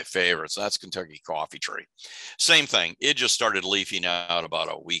one of my favorites. That's Kentucky coffee tree. Same thing. It just started leafing out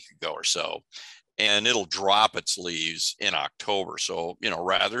about a week ago or so. and it'll drop its leaves in October. So,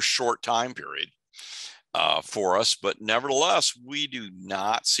 rather short time period for us, but nevertheless, we do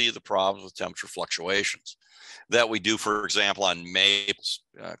not see the problems with temperature fluctuations that we do, for example, on maples.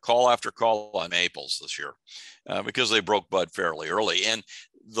 Call after call on maples this year because they broke bud fairly early. And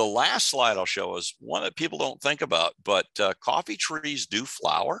the last slide I'll show is one that people don't think about, but coffee trees do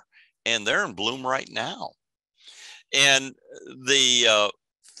flower, and they're in bloom right now. And the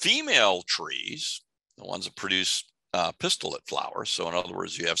female trees, the ones that produce pistillate flowers. So in other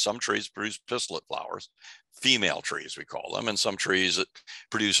words, you have some trees produce pistillate flowers, female trees we call them, and some trees that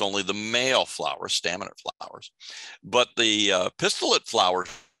produce only the male flowers, staminate flowers. But the pistillate flowers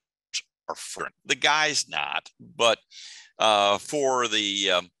are fragrant. The guys not, but for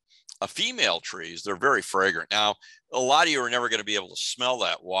the female trees, they're very fragrant. Now, a lot of you are never going to be able to smell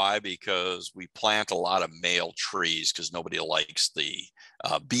that. Why? Because we plant a lot of male trees because nobody likes the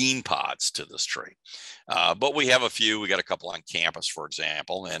bean pods to this tree. But we have a few. We got a couple on campus, for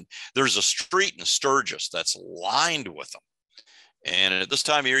example, and there's a street in Sturgis that's lined with them. And at this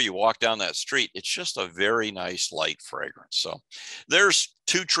time of year, you walk down that street, it's just a very nice light fragrance. So there's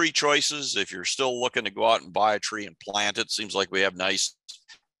 2 tree choices. If you're still looking to go out and buy a tree and plant it, seems like we have nice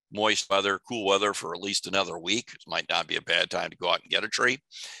moist weather, cool weather for at least another week. It might not be a bad time to go out and get a tree.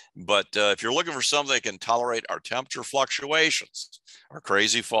 But if you're looking for something that can tolerate our temperature fluctuations, our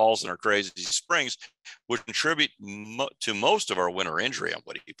crazy falls and our crazy springs, which contribute to most of our winter injury on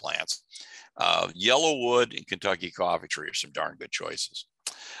woody plants, yellowwood and Kentucky coffee tree are some darn good choices.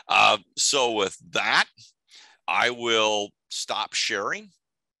 So with that, I will stop sharing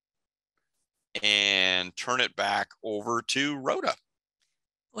and turn it back over to Rhoda.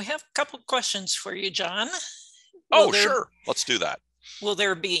 We have a couple of questions for you, John. Sure. Let's do that. Will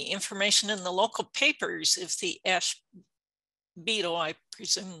there be information in the local papers if the ash beetle, I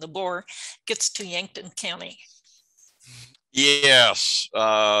presume the borer, gets to Yankton County? Yes.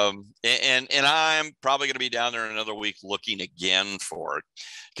 And I'm probably going to be down there another week looking again for it.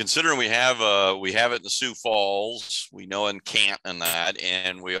 Considering we have it in the Sioux Falls, we know in Canton and that,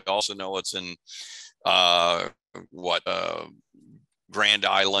 and we also know it's in Grand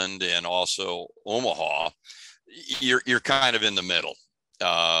Island and also Omaha. You're kind of in the middle.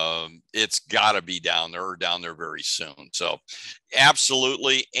 It's got to be down there very soon. So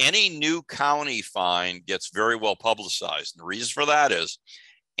absolutely, any new county find gets very well publicized. And the reason for that is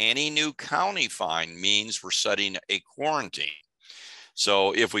any new county find means we're setting a quarantine.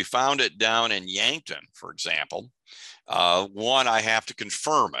 So if we found it down in Yankton, for example, one, I have to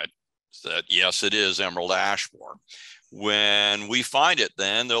confirm it that yes, it is emerald ash borer. When we find it,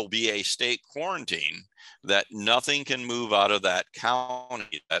 then there'll be a state quarantine that nothing can move out of that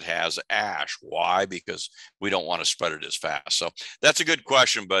county that has ash. Why? Because we don't want to spread it as fast. So that's a good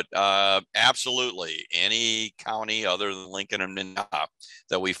question, but absolutely, any county other than Lincoln and Minnesota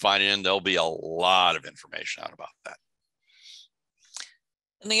that we find it in, there'll be a lot of information out about that.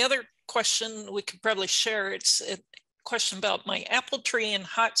 And the other question we could probably share, it's a question about my apple tree in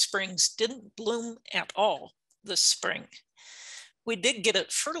Hot Springs didn't bloom at all this spring. We did get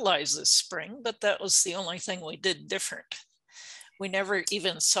it fertilized this spring, but that was the only thing we did different. We never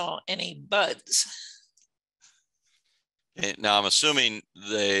even saw any buds. Now I'm assuming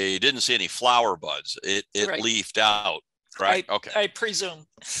they didn't see any flower buds. It right. Leafed out, correct? Okay. I presume.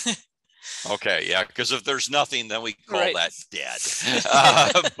 Okay, yeah, because if there's nothing, then we call right. that dead.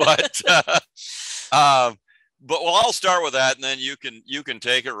 But well, I'll start with that, and then you can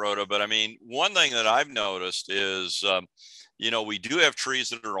take it, Rhoda. But I mean, one thing that I've noticed is, we do have trees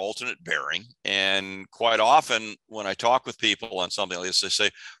that are alternate bearing, and quite often when I talk with people on something like this, they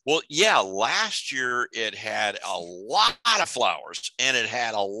say, "Well, yeah, last year it had a lot of flowers and it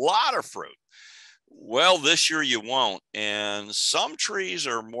had a lot of fruit." Well, this year you won't, and some trees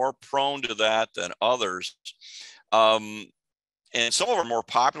are more prone to that than others. And some of our more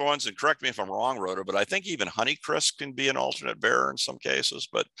popular ones, and correct me if I'm wrong, Rhoda, but I think even Honeycrisp can be an alternate bearer in some cases.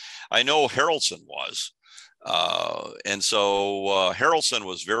 But I know Haraldson was. And so Haraldson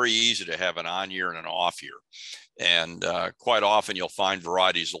was very easy to have an on year and an off year. And quite often you'll find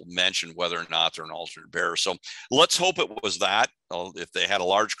varieties will mention whether or not they're an alternate bearer. So let's hope it was that. If they had a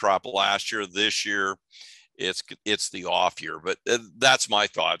large crop last year, this year, it's the off year. But that's my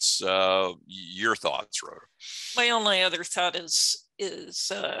thoughts. Your thoughts, Rhoda? My only other thought is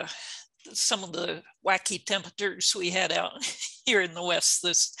some of the wacky temperatures we had out here in the West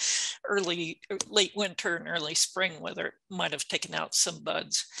this late winter and early spring weather might have taken out some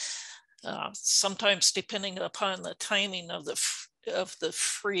buds. Sometimes, depending upon the timing of the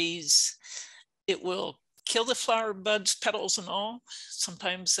freeze, it will kill the flower buds, petals and all.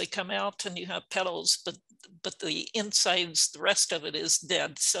 Sometimes they come out and you have petals, but the insides, the rest of it is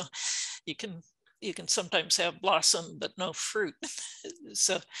dead. So you can sometimes have blossom, but no fruit.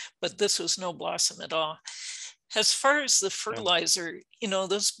 So, but this was no blossom at all. As far as the fertilizer, you know,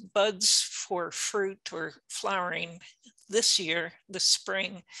 those buds for fruit or flowering this year, this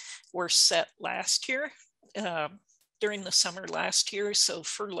spring, were set last year, during the summer last year. So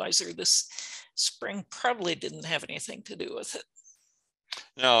fertilizer this spring probably didn't have anything to do with it.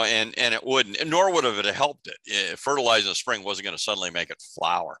 No, and it wouldn't, nor would have it helped it. Fertilizing in the spring wasn't going to suddenly make it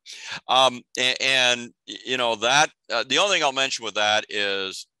flower. And you know, that the only thing I'll mention with that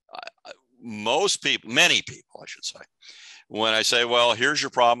is most people, many people, I should say, when I say, well, here's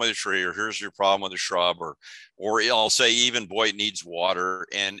your problem with a tree, or here's your problem with a shrub, or I'll say even, boy, it needs water.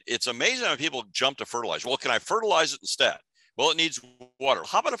 And it's amazing how people jump to fertilizer. Well, can I fertilize it instead? Well, it needs water.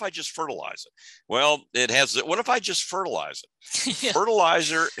 How about if I just fertilize it? Well, it has, what if I just fertilize it? Yeah.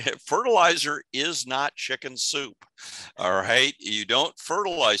 Fertilizer is not chicken soup. All right. You don't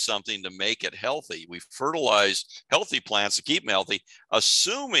fertilize something to make it healthy. We fertilize healthy plants to keep them healthy,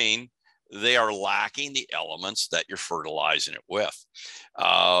 assuming they are lacking the elements that you're fertilizing it with.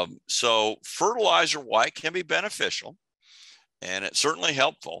 So fertilizer, why it can be beneficial, and it's certainly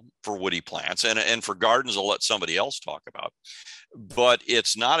helpful for woody plants, and for gardens I'll let somebody else talk about, but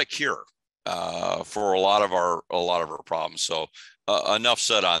it's not a cure for a lot of our problems. So enough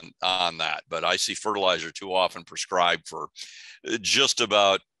said on that. But I see fertilizer too often prescribed for just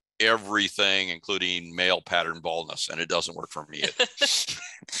about everything, including male pattern baldness, and it doesn't work for me either.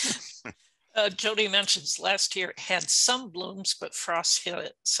 Jody mentions last year it had some blooms, but frost hit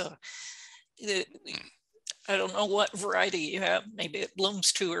it. So I don't know what variety you have. Maybe it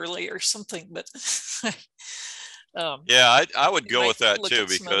blooms too early or something, but yeah, I would go with that too,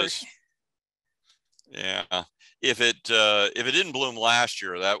 because yeah, if it didn't bloom last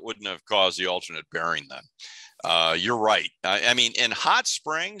year, that wouldn't have caused the alternate bearing then. You're right. I mean, in hot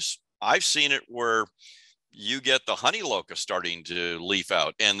springs, I've seen it where you get the honey locust starting to leaf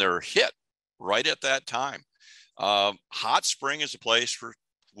out, and they're hit right at that time. Hot spring is a place where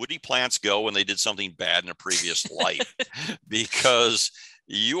woody plants go when they did something bad in a previous life, because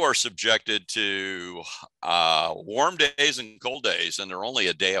you are subjected to warm days and cold days, and they're only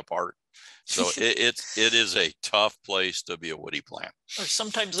a day apart. So it is a tough place to be a woody plant. Or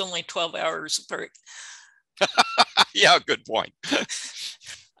sometimes only 12 hours apart. Yeah, good point.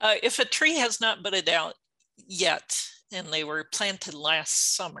 If a tree has not budded out yet, and they were planted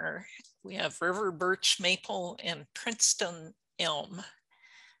last summer, we have river birch, maple, and Princeton elm.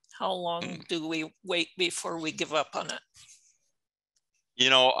 How long do we wait before we give up on it?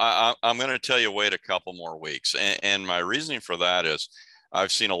 You know, I'm going to tell you, wait a couple more weeks. And my reasoning for that is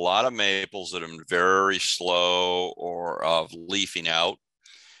I've seen a lot of maples that have been very slow or of leafing out.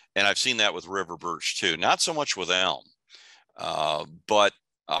 And I've seen that with river birch too, not so much with elm. But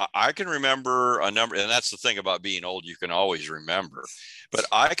I can remember a number, and that's the thing about being old, you can always remember. But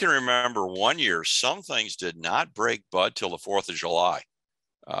I can remember one year, some things did not break bud till the 4th of July.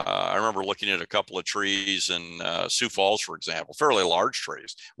 I remember looking at a couple of trees in Sioux Falls, for example, fairly large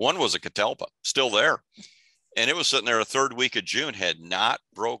trees. One was a catalpa, still there. And it was sitting there a third week of June, had not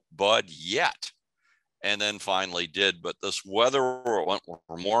broke bud yet. And then finally did. But this weather went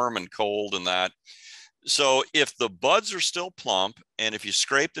warm and cold and that. So if the buds are still plump, and if you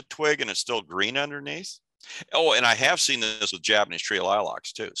scrape the twig and it's still green underneath. Oh, and I have seen this with Japanese tree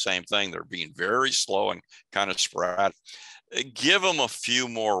lilacs too. Same thing. They're being very slow and kind of sporadic. Give them a few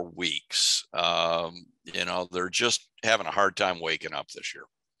more weeks. You know, they're just having a hard time waking up this year.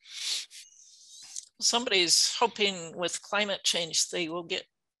 Somebody's hoping with climate change, they will get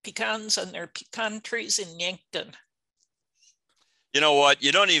pecans on their pecan trees in Yankton. You know what?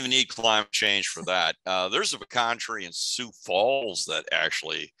 You don't even need climate change for that. There's a pecan tree in Sioux Falls that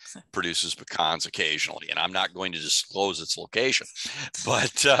actually produces pecans occasionally, and I'm not going to disclose its location.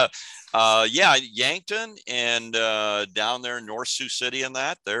 But yeah, Yankton and down there in North Sioux City and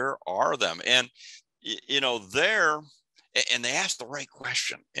that, there are them. And, you know, and they asked the right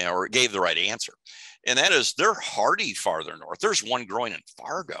question, or gave the right answer. And that is, they're hardy farther north. There's one growing in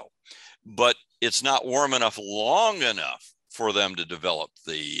Fargo, but it's not warm enough long enough for them to develop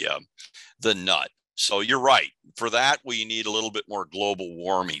the nut. So you're right. For that, we need a little bit more global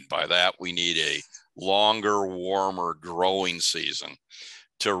warming. By that, we need a longer, warmer growing season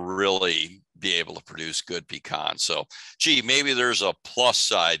to really be able to produce good pecans. So, gee, maybe there's a plus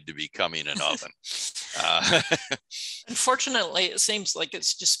side to becoming an oven. Unfortunately, it seems like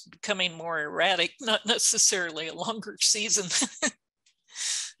it's just becoming more erratic, not necessarily a longer season.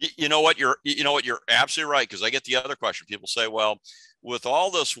 You know what, you're absolutely right, because I get the other question. People say, well, with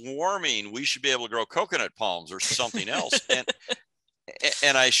all this warming, we should be able to grow coconut palms or something else.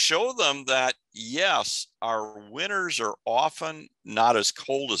 And I show them that, yes, our winters are often not as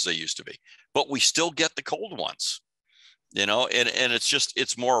cold as they used to be, but we still get the cold ones, and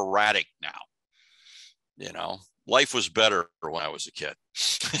it's more erratic now. Life was better when I was a kid.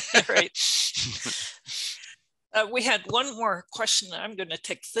 Right. We had one more question. I'm going to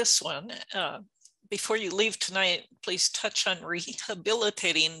take this one. Before you leave tonight, please touch on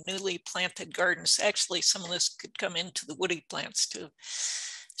rehabilitating newly planted gardens. Actually, some of this could come into the woody plants too.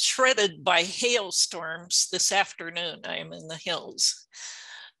 Shredded by hailstorms this afternoon. I am in the hills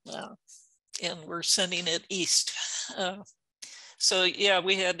and we're sending it east. So yeah,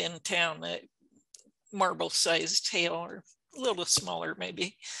 we had in town a marble-sized hail, or a little smaller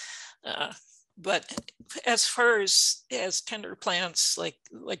maybe. But as far as tender plants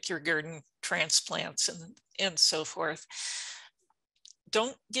like your garden transplants and so forth,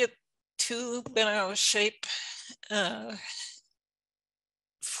 don't get too bent out of shape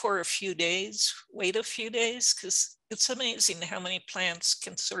for a few days. Wait a few days, because it's amazing how many plants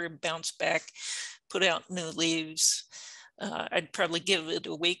can sort of bounce back, put out new leaves. I'd probably give it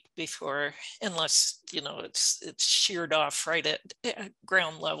a week before, unless it's sheared off right at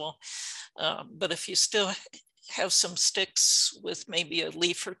ground level. But if you still have some sticks with maybe a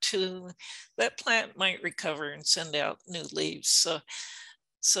leaf or two, that plant might recover and send out new leaves.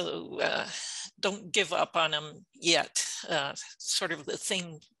 So don't give up on them yet. Sort of the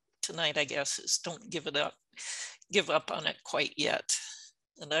theme tonight, I guess, is don't give up on it quite yet.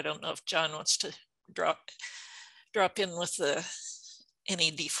 And I don't know if John wants to drop in with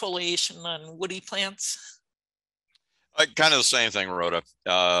any defoliation on woody plants. Kind of the same thing, Rhoda.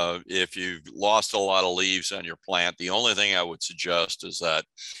 If you've lost a lot of leaves on your plant, the only thing I would suggest is that,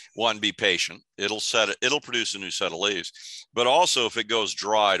 one, be patient. It'll produce a new set of leaves. But also, if it goes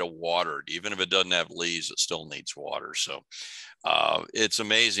dry, to water it. Even if it doesn't have leaves, it still needs water. So it's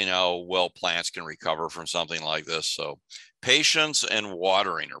amazing how well plants can recover from something like this. So patience and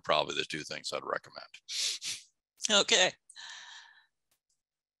watering are probably the two things I'd recommend. Okay.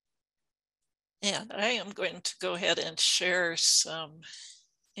 And I am going to go ahead and share some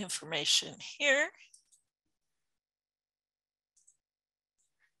information here.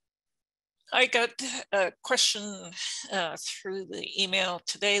 I got a question through the email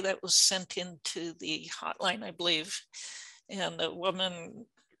today that was sent into the hotline, I believe. And a woman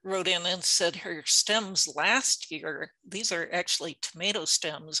wrote in and said her stems last year, these are actually tomato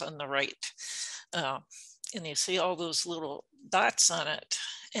stems on the right. And you see all those little dots on it.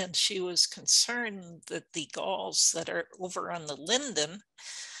 And she was concerned that the galls that are over on the linden,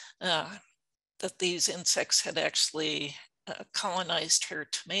 that these insects had actually colonized her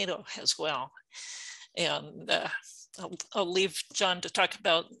tomato as well. And I'll leave John to talk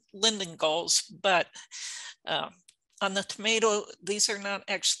about linden galls, but on the tomato, these are not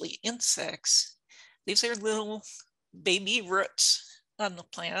actually insects. These are little baby roots on the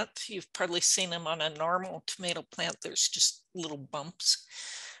plant. You've probably seen them on a normal tomato plant. There's just little bumps.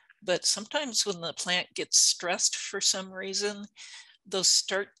 But sometimes when the plant gets stressed for some reason, those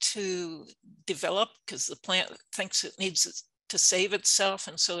start to develop because the plant thinks it needs to save itself.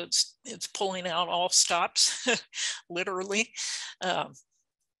 And so it's pulling out all stops, literally.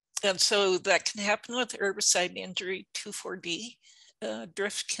 And so that can happen with herbicide injury. 2,4-D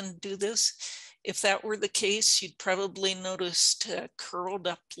drift can do this. If that were the case, you'd probably notice curled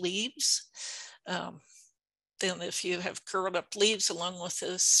up leaves. Then if you have curled up leaves along with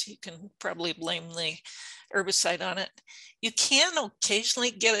this, you can probably blame the herbicide on it. You can occasionally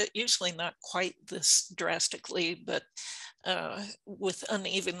get it, usually not quite this drastically, but with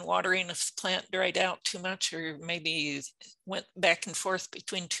uneven watering, if the plant dried out too much, or maybe went back and forth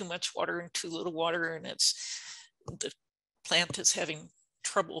between too much water and too little water, and the plant is having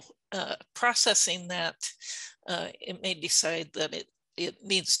trouble processing that, it may decide that it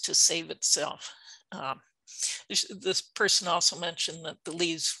needs to save itself. This person also mentioned that the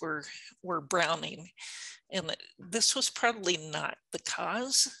leaves were browning, and this was probably not the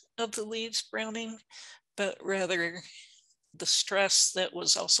cause of the leaves browning, but rather the stress that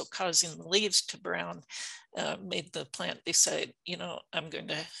was also causing the leaves to brown made the plant decide, I'm going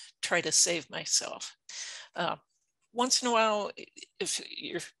to try to save myself. Once in a while, if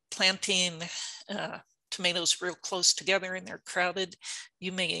you're planting tomatoes real close together and they're crowded,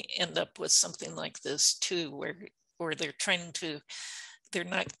 you may end up with something like this too, where they're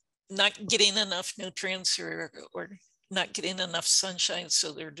not getting enough nutrients or not getting enough sunshine.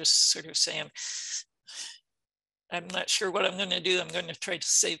 So they're just sort of saying, I'm not sure what I'm going to do. I'm going to try to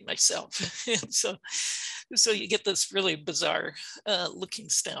save myself. so you get this really bizarre looking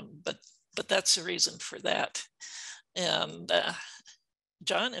stem, but that's the reason for that. And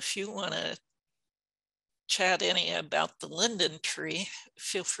John, if you want to chat any about the linden tree,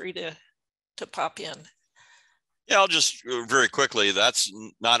 feel free to pop in. Yeah, I'll just very quickly, that's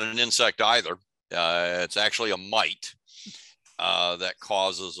not an insect either. It's actually a mite that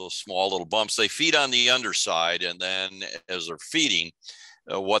causes those small little bumps. They feed on the underside, and then as they're feeding,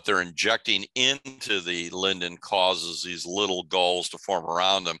 what they're injecting into the linden causes these little galls to form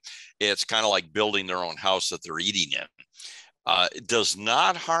around them. It's kind of like building their own house that they're eating in. It does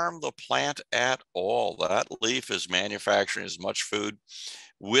not harm the plant at all. That leaf is manufacturing as much food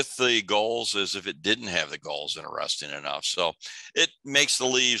with the galls as if it didn't have the galls, interesting enough. So it makes the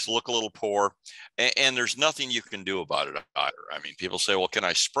leaves look a little poor, and there's nothing you can do about it either. I mean, people say, well, can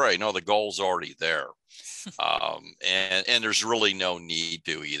I spray? No, the gall's already there. And there's really no need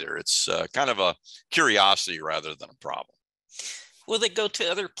to either. It's kind of a curiosity rather than a problem. Will they go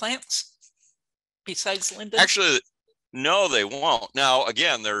to other plants besides linden? Actually, no, they won't. Now,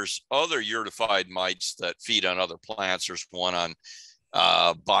 again, there's other yurtified mites that feed on other plants. There's one on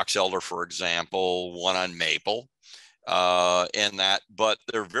box elder, for example, one on maple, and that, but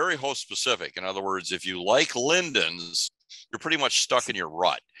they're very host specific. In other words, if you like lindens, you're pretty much stuck in your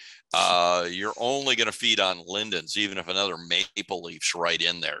rut. You're only going to feed on lindens, even if another maple leaf's right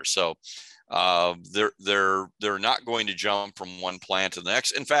in there. So they're not going to jump from one plant to the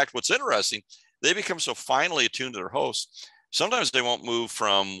next. In fact, what's interesting, they become so finely attuned to their host, sometimes they won't move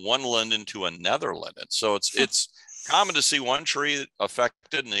from one linden to another linden. So it's common to see one tree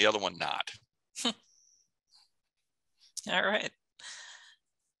affected and the other one not. All right.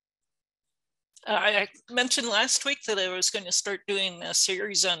 I mentioned last week that I was going to start doing a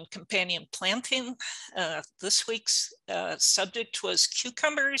series on companion planting. This week's subject was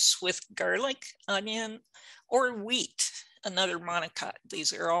cucumbers with garlic, onion, or wheat, another monocot.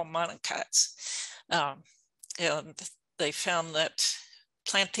 These are all monocots. And they found that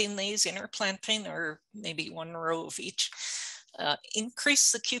planting these, interplanting, or maybe one row of each,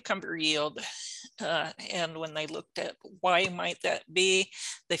 increased the cucumber yield. And when they looked at why might that be,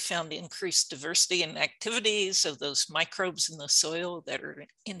 they found increased diversity and activities of those microbes in the soil that are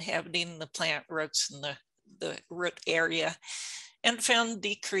inhabiting the plant roots and the root area, and found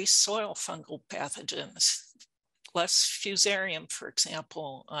decreased soil fungal pathogens, less fusarium, for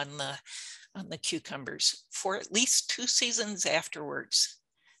example, on the cucumbers for at least 2 seasons afterwards.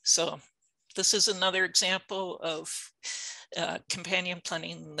 So this is another example of companion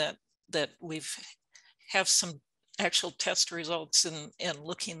planting that we've have some actual test results and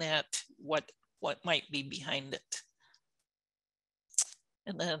looking at what might be behind it.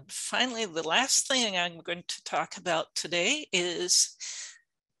 And then finally, the last thing I'm going to talk about today is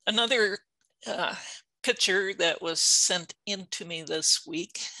another picture that was sent in to me this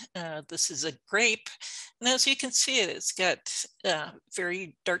week. This is a grape, and as you can see, it's got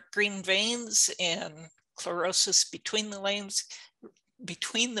very dark green veins and chlorosis between the veins,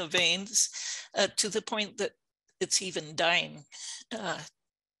 to the point that it's even dying.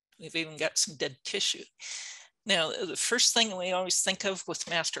 We've even got some dead tissue. Now, the first thing we always think of with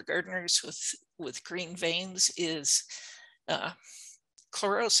master gardeners with green veins is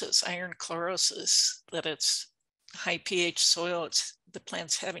chlorosis, iron chlorosis, that it's high pH soil, the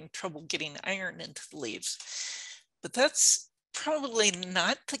plant's having trouble getting iron into the leaves. But that's probably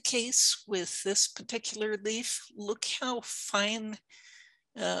not the case with this particular leaf. Look how fine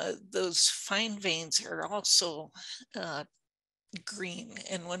those fine veins are also green.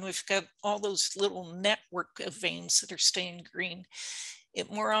 And when we've got all those little network of veins that are staying green,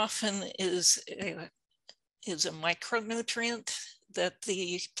 it more often is a micronutrient that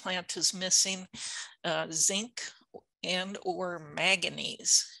the plant is missing, zinc and or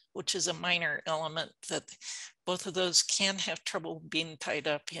manganese, which is a minor element that both of those can have trouble being tied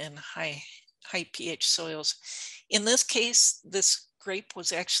up in high pH soils. In this case, this grape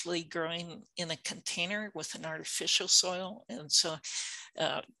was actually growing in a container with an artificial soil, and so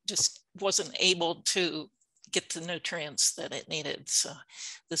just wasn't able to get the nutrients that it needed. So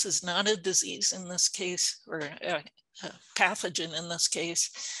this is not a disease in this case, or a pathogen in this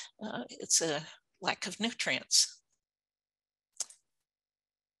case. It's a lack of nutrients.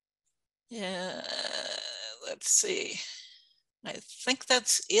 Yeah, let's see. I think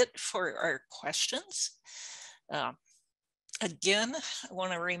that's it for our questions. Again, I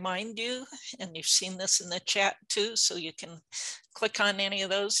want to remind you, and you've seen this in the chat too, so you can click on any of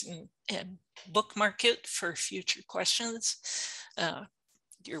those and bookmark it for future questions.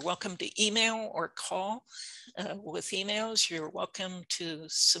 You're welcome to email or call. With emails, you're welcome to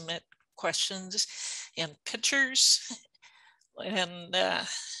submit questions and pictures. And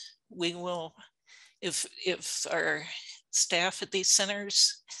we will, if our staff at these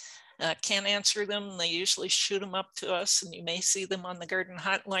centers can't answer them, they usually shoot them up to us, and you may see them on the garden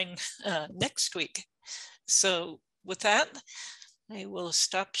hotline next week. So with that, I will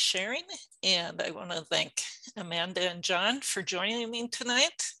stop sharing, and I want to thank Amanda and John for joining me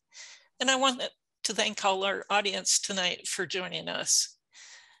tonight. And I want to thank all our audience tonight for joining us.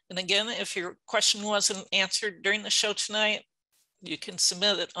 And again, if your question wasn't answered during the show tonight, you can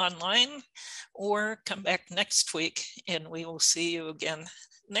submit it online or come back next week, and we will see you again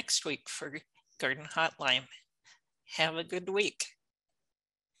next week for Garden Hotline. Have a good week.